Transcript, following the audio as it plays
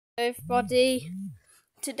Everybody.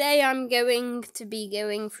 Today I'm going to be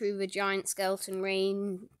going through the Giant Skeleton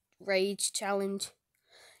Rain Rage Challenge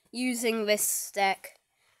using this deck.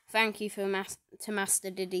 Thank you to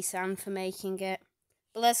Master Diddy-san for making it.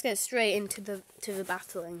 But let's get straight into the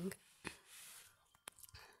battling.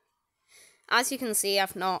 As you can see,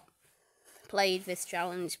 I've not played this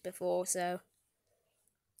challenge before, so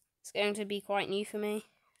it's going to be quite new for me.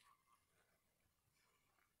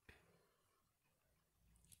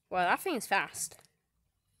 Well, that thing's fast.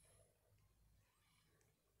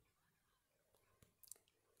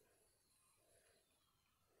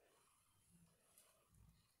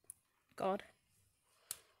 God.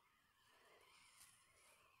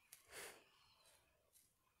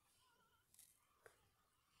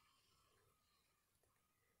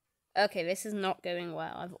 Okay, this is not going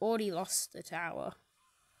well. I've already lost the tower.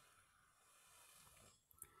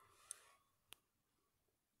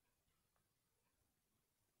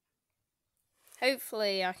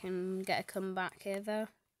 Hopefully I can get a comeback here though.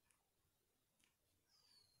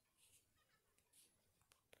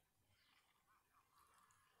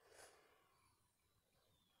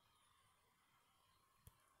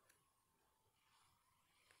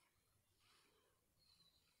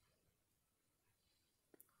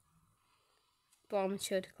 Bomb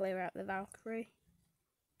should clear out the Valkyrie.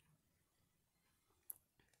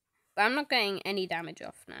 But I'm not getting any damage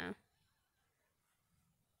off now.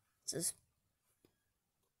 This is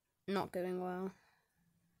not going well.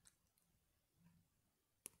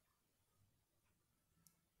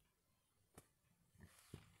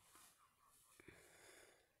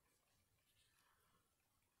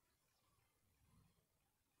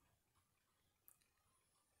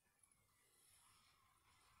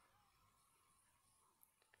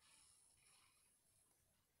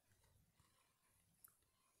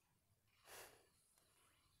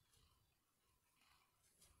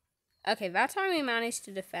 Okay, that time we managed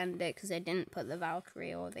to defend it because they didn't put the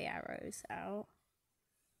Valkyrie or the arrows out.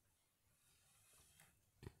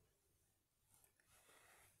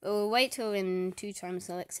 But we'll wait till in 2 times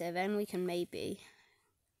elixir, then we can maybe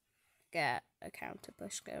get a counter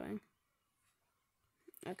push going.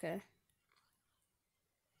 Okay.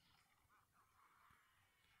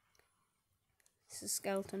 This is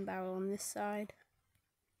skeleton barrel on this side.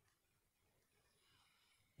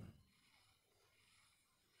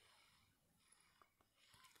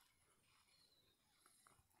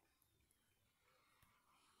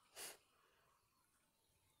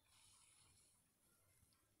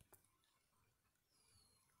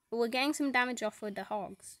 But we're getting some damage off with the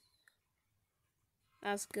hogs.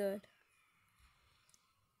 That's good.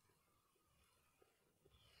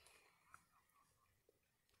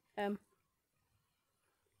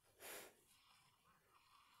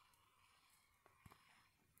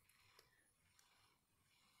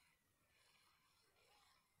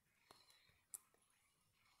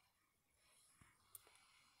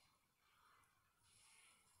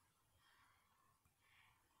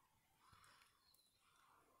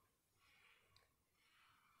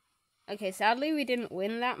 Okay, sadly we didn't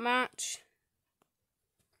win that match.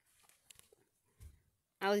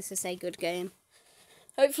 At least I say good game.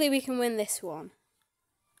 Hopefully we can win this one.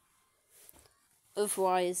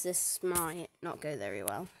 Otherwise this might not go very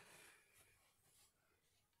well.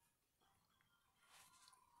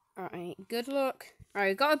 Alright, good luck. Alright,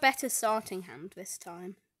 we got a better starting hand this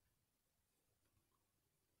time.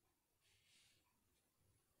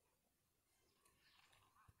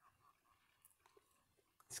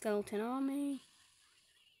 Skeleton army.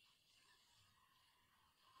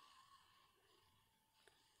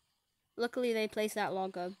 Luckily they placed that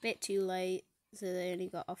log a bit too late, so they only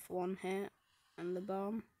got off 1 hit and the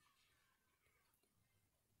bomb.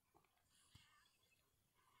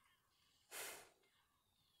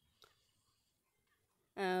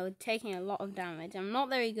 Taking a lot of damage. I'm not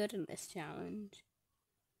very good in this challenge.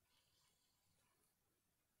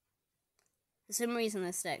 For some reason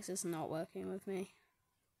this deck is not working with me.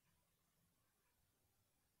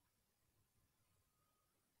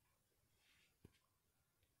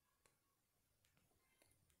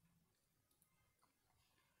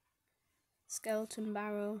 Skeleton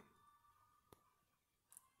barrel.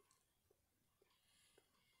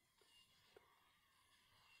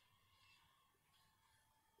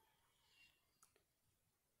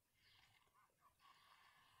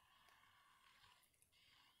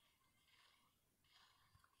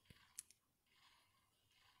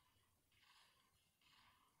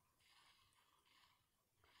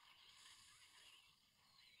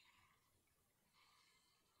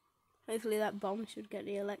 Hopefully that bomb should get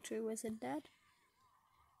the Electro Wizard dead.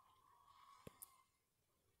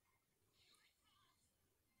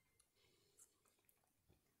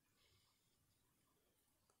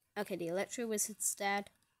 Okay, the Electro Wizard's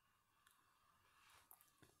dead.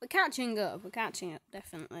 We're catching up. We're catching up,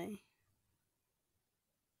 definitely.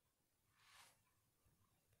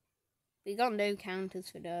 We got no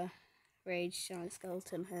counters for the Rage Giant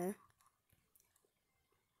Skeleton here.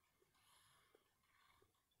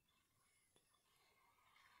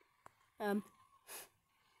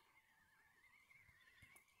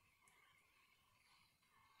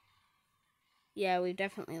 Yeah, we've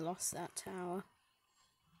definitely lost that tower.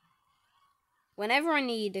 Whenever I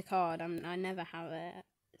need a card, I never have it.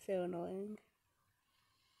 It's so annoying.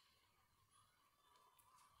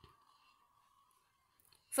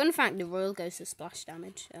 Fun fact, the Royal goes to splash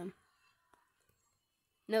damage.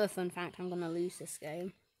 Another fun fact, I'm going to lose this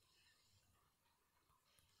game.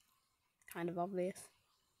 Kind of obvious.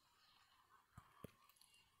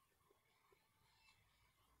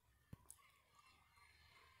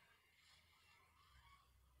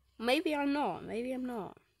 Maybe I'm not. Maybe I'm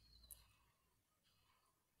not.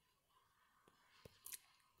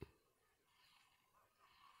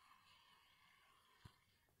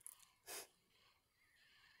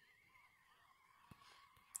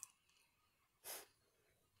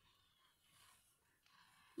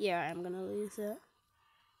 Yeah, I'm going to lose it.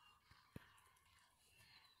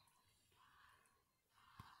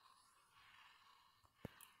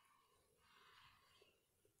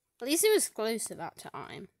 At least it was close at that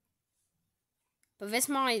time. But this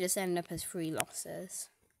might just end up as 3 losses.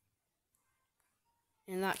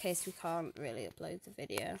 In that case, we can't really upload the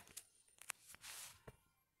video.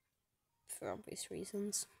 For obvious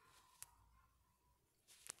reasons.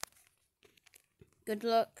 Good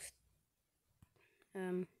luck.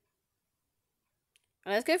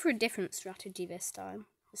 Let's go for a different strategy this time.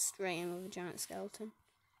 Just straight in with a giant skeleton.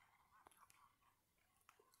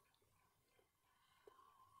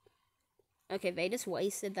 Okay, they just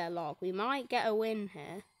wasted their log. We might get a win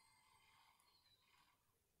here.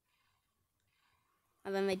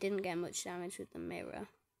 And then they didn't get much damage with the mirror.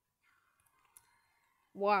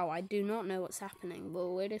 Wow, I do not know what's happening, but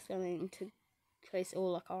we're just going to place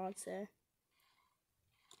all our cards here.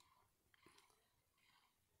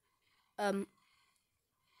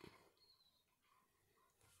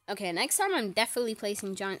 Okay, next time I'm definitely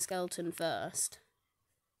placing Giant Skeleton first.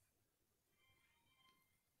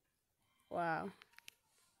 Wow.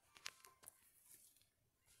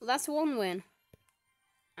 Well, that's 1 win.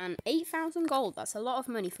 And 8,000 gold, that's a lot of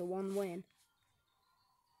money for 1 win.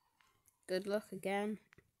 Good luck again.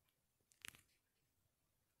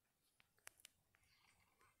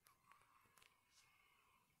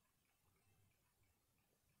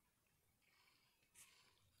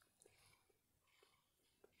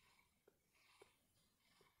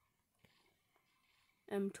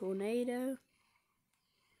 Tornado.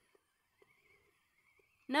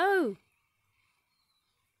 No!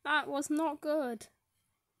 That was not good.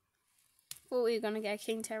 Thought we were going to get a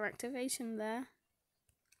King Terror activation there.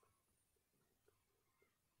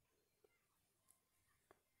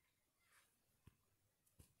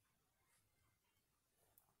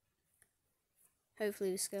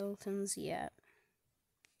 Hopefully the skeletons, yeah.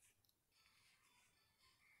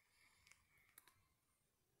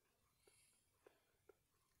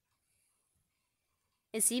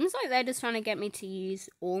 It seems like they're just trying to get me to use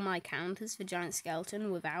all my counters for Giant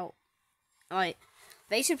Skeleton without... Like,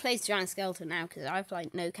 they should place Giant Skeleton now, because I've,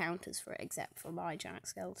 like, no counters for it except for my Giant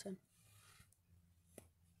Skeleton.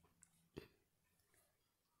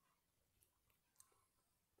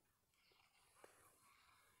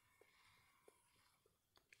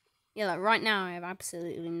 Yeah, like, right now I have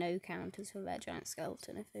absolutely no counters for their Giant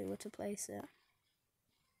Skeleton if they were to place it.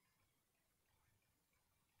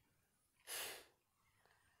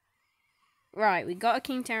 Right, we got a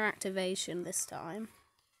King Terror activation this time.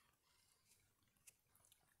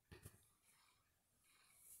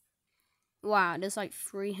 Wow, there's like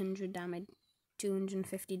 300 damage,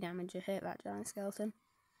 250 damage a hit, that Giant Skeleton.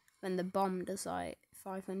 Then the bomb does like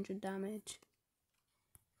 500 damage.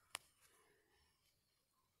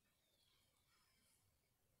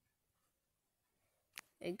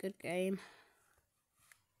 A good game.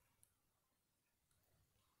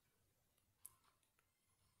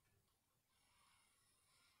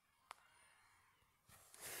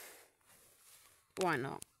 Why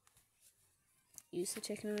not? Use the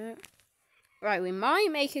chicken alert. Right, we might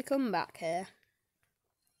make a comeback here.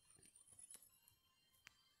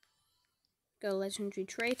 Go legendary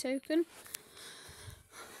trade token.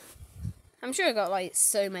 I'm sure I got like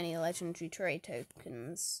so many legendary trade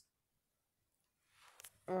tokens.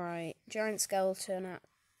 Right, giant skeleton at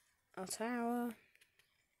our tower.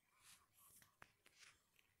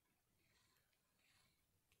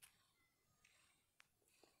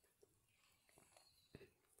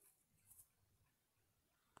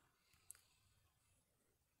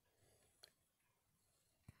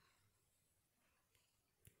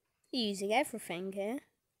 Using everything here.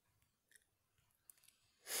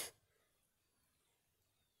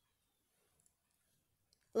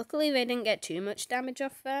 Luckily they didn't get too much damage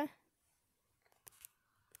off there.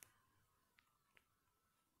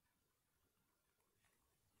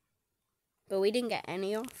 But we didn't get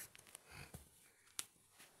any off.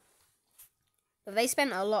 But they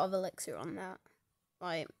spent a lot of elixir on that.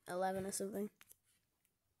 Like 11 or something.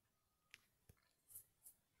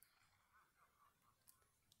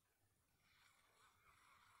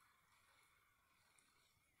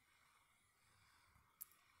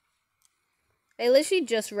 They literally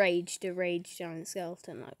just raged a rage giant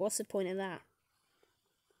skeleton. Like, what's the point of that?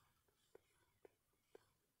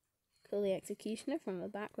 Kill the executioner from the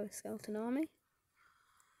back with skeleton army.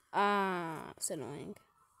 Ah, it's annoying.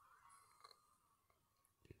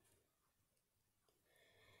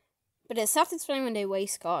 But it's satisfying when they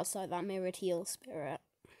waste cards like that mirrored heal spirit.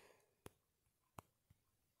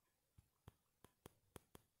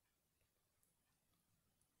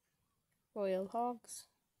 Royal hogs.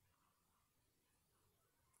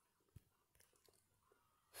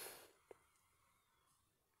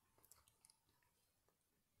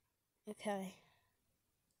 Okay.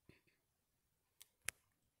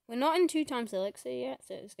 We're not in 2 times elixir yet,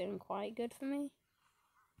 so it's getting quite good for me.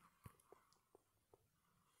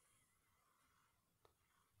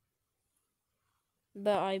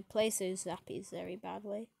 But I place those zappies very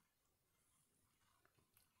badly.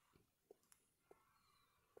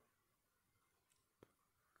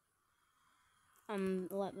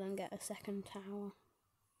 Let them get a second tower.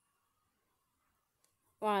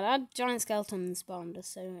 Wow, that giant skeleton spawn does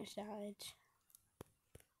so much damage.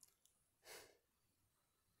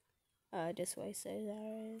 Just waste those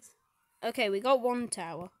arrows. Okay, we got 1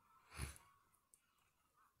 tower.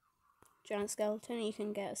 Giant skeleton, you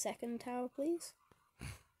can get a second tower, please.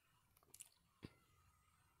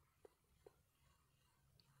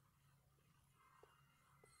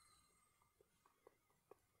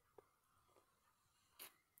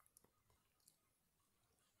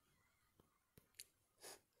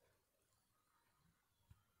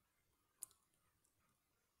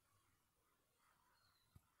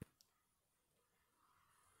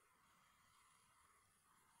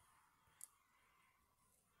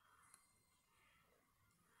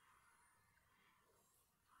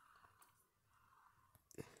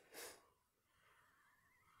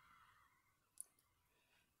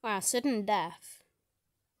 Wow, sudden death.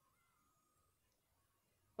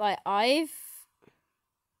 Like, I've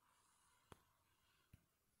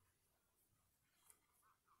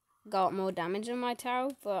got more damage on my tower,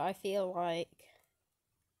 but I feel like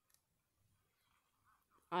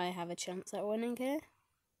I have a chance at winning here.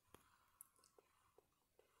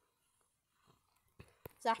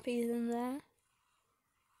 Zappy's in there.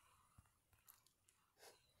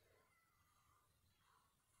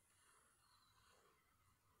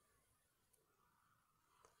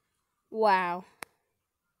 Wow.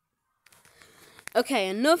 Okay,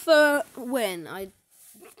 another win. I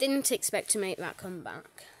didn't expect to make that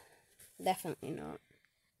comeback. Definitely not.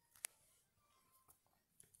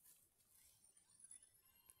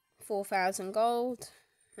 4,000 gold.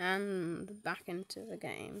 And back into the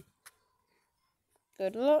game.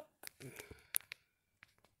 Good luck.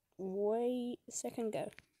 Wait a second, go.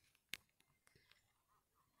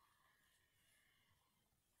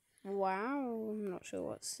 Wow, I'm not sure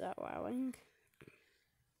what's that wowing.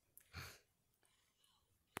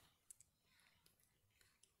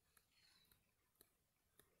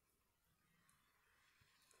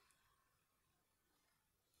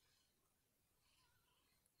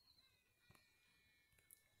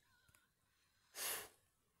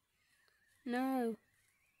 No.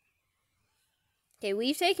 Okay,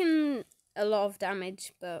 we've taken a lot of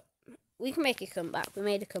damage, but we can make a comeback. We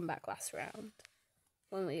made a comeback last round.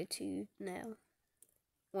 When we were 2-0.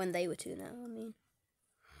 When they were 2-0, I mean.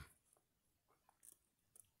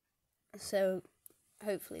 So,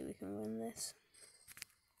 hopefully we can win this.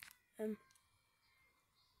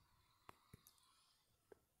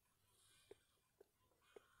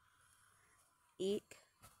 Eek.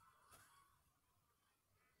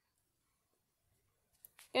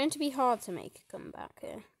 Going to be hard to make a comeback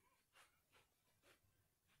here.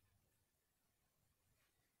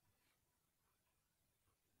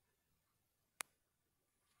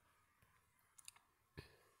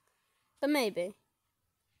 But maybe.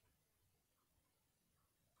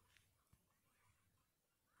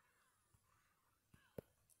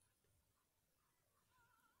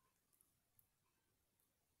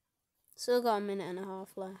 Still got a minute and a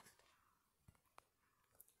half left.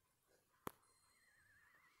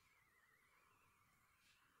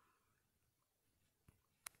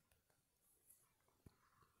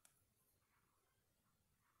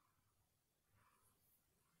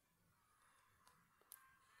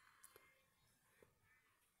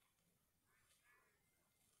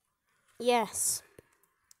 Yes.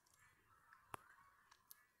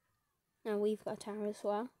 Now we've got a tower as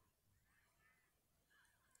well.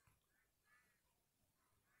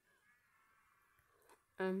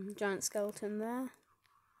 Giant skeleton there.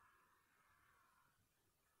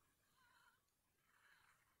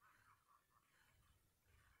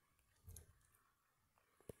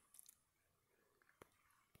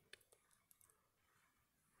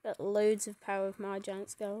 Got loads of power with my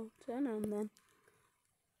giant skeleton, and then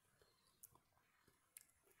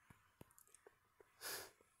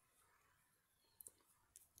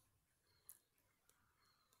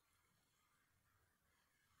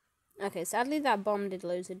okay, sadly that bomb did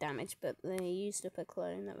loads of damage, but they used up a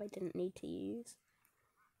clone that they didn't need to use.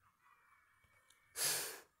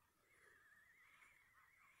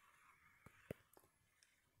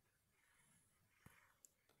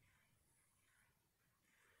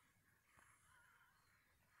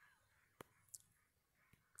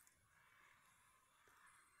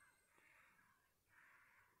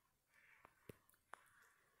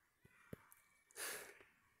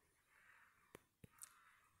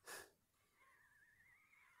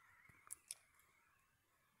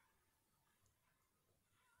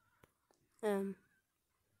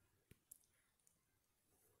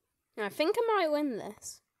 I think I might win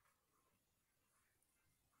this.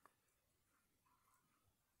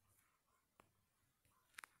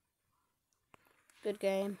 Good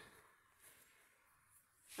game.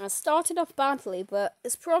 I started off badly, but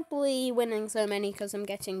it's probably winning so many because I'm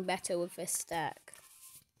getting better with this stack.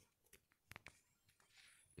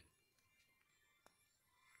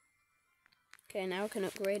 Okay, now I can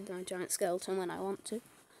upgrade my giant skeleton when I want to.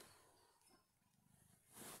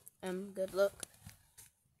 Good luck.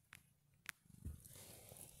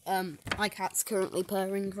 My cat's currently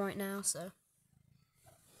purring right now, so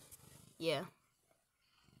yeah.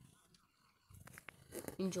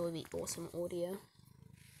 Enjoy the awesome audio.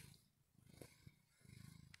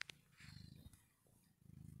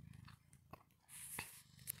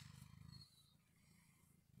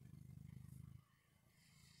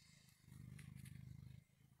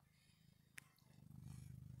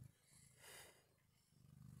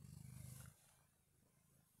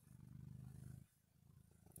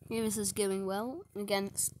 Yeah, this is going well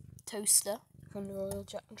against Toaster from the Royal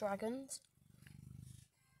Dragons.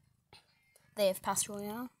 They have Pass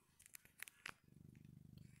Royale.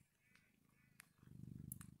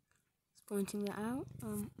 Just pointing that out.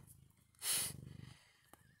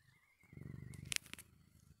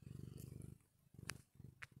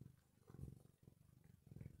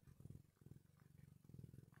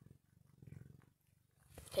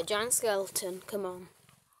 Okay, giant skeleton, come on.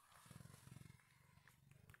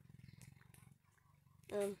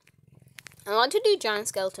 I like to do giant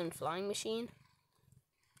skeleton flying machine.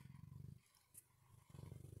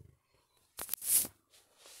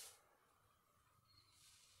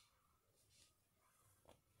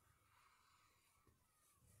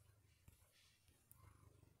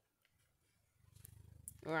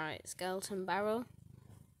 Right, skeleton barrel.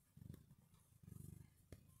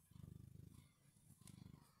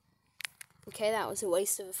 Okay, that was a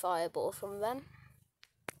waste of a fireball from them.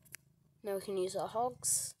 Now we can use our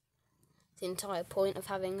hogs. The entire point of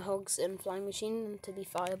having hogs and flying machine to be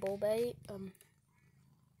fireball bait.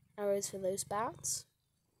 Arrows for those bats.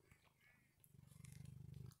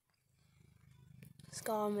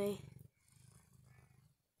 Scar me.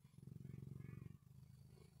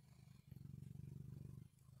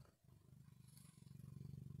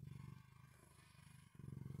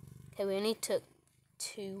 Okay, we only took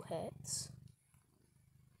 2 hits.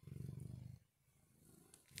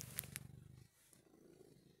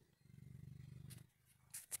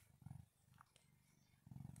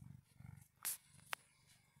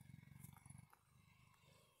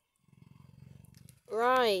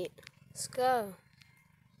 Right, let's go.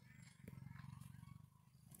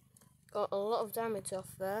 Got a lot of damage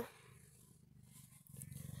off there.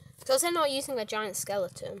 Because they're not using a giant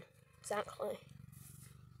skeleton. Exactly.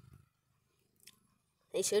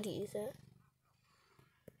 They should use it.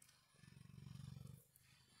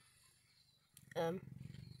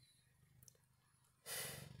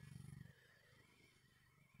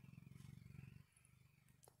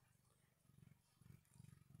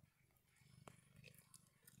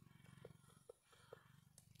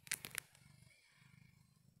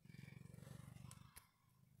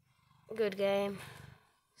 Good game.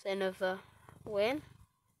 It's another win.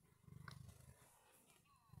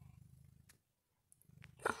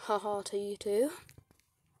 Haha to you too.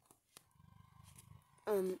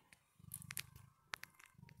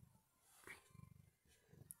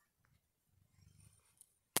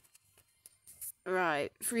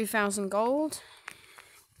 Right, 3,000 gold.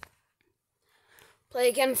 Play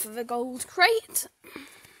again for the gold crate.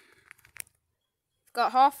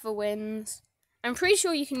 Got half the wins. I'm pretty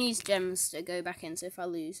sure you can use gems to go back in, so if I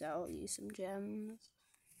lose, I'll use some gems.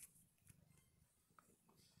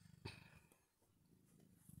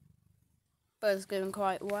 But it's going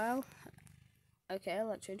quite well. Okay,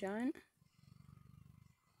 Electro Giant.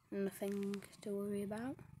 Nothing to worry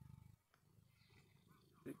about.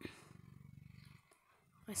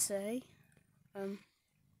 I say.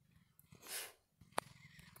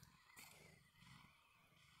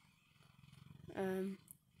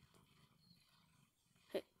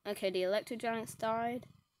 Okay, the Electro Giants died.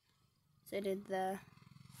 So did the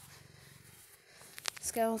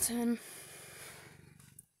skeleton.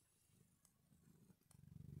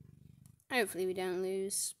 Hopefully we don't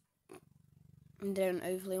lose. And don't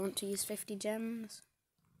overly want to use 50 gems.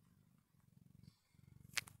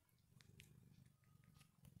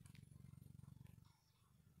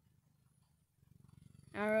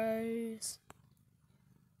 Arrows.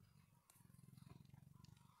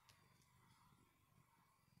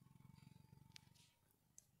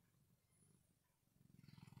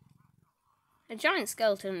 A giant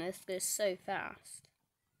skeleton goes so fast.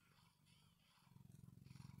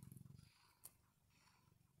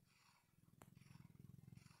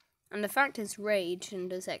 And the fact it's rage and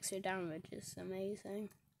does extra damage is amazing.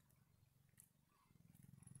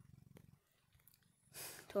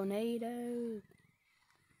 Tornado.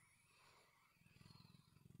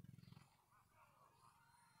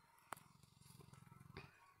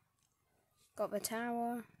 Got the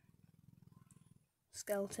tower.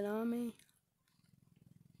 Skeleton army.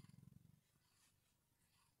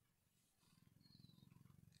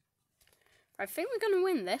 I think we're going to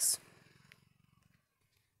win this.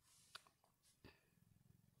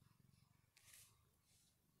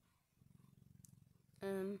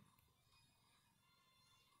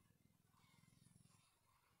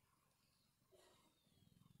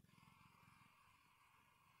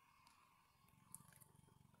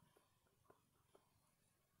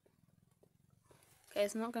 Okay,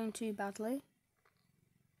 it's not going too badly.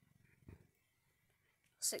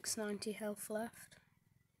 690 health left.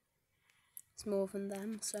 It's more than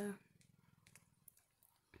them, so.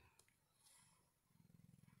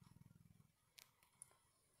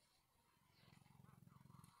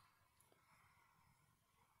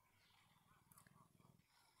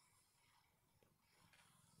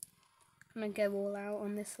 I'm gonna go all out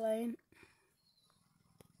on this lane.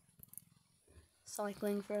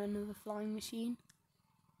 Cycling for another flying machine.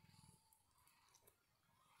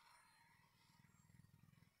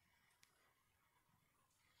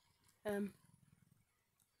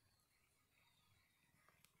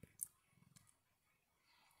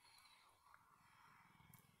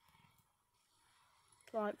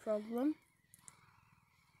 Slight problem.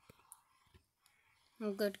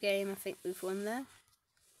 A good game, I think we've won there.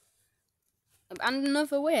 And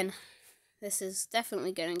another win. This is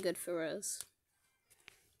definitely going good for us.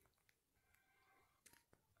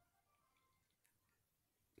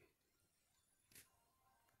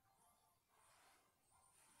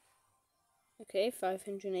 Okay,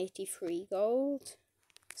 583 gold.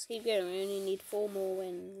 Let's keep going, we only need 4 more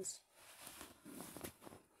wins.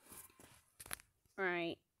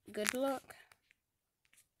 Right, good luck.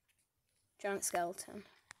 Giant skeleton.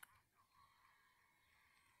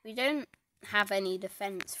 We don't have any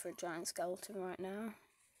defense for a giant skeleton right now.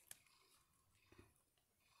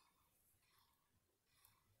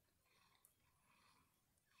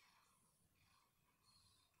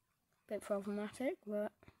 Bit problematic,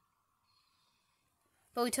 but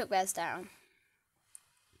we took theirs down.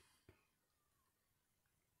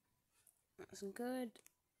 That's good.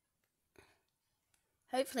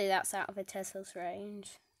 Hopefully that's out of a Tesla's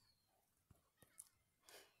range.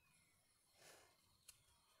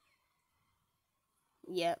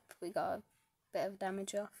 Yep, we got a bit of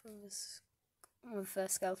damage off with the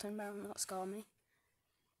skeleton baron, not scar me.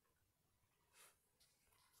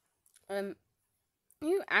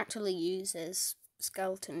 Who actually uses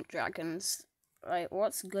skeleton dragons? Like,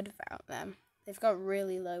 what's good about them? They've got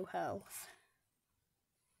really low health.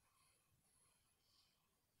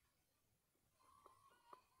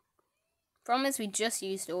 Problem is we just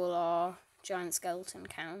used all our giant skeleton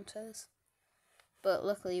counters. But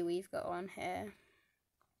luckily we've got one here.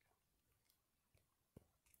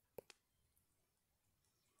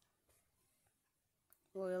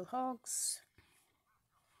 Royal hogs.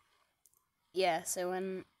 Yeah, so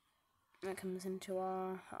when that comes into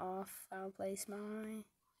our half, I'll place my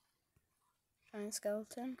giant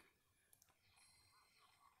skeleton.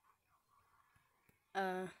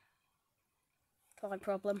 Pie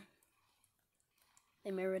problem.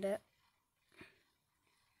 They mirrored it.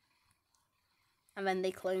 And then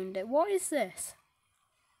they cloned it. What is this?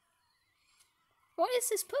 What is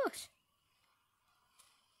this push?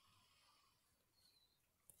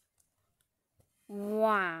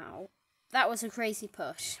 Wow. That was a crazy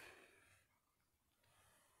push.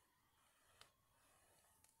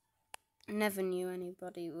 Never knew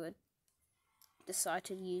anybody would decide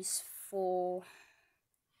to use 4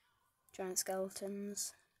 giant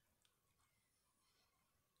skeletons.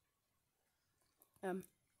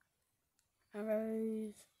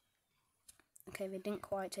 Arrows. Okay, they didn't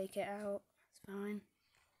quite take it out. It's fine.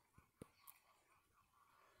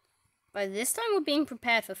 By this time, we're being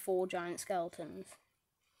prepared for 4 giant skeletons.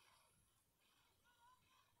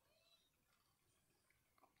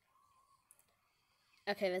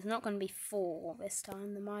 Okay, there's not going to be 4 this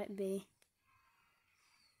time. There might be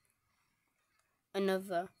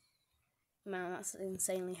another amount that's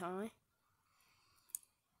insanely high.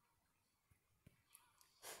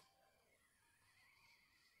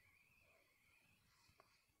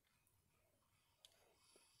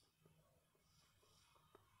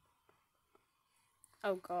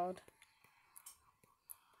 Oh god.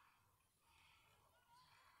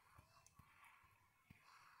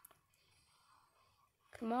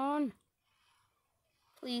 Come on.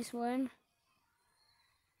 Please win.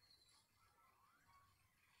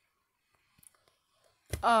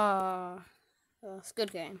 Ah, oh, it's a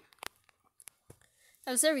good game.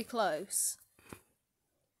 That was very close.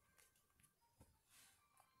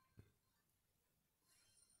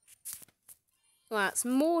 Well, that's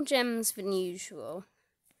more gems than usual.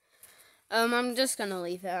 I'm just gonna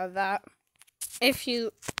leave it at that. If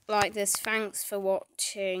you like this, thanks for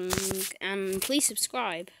watching, and please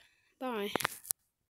subscribe. Bye.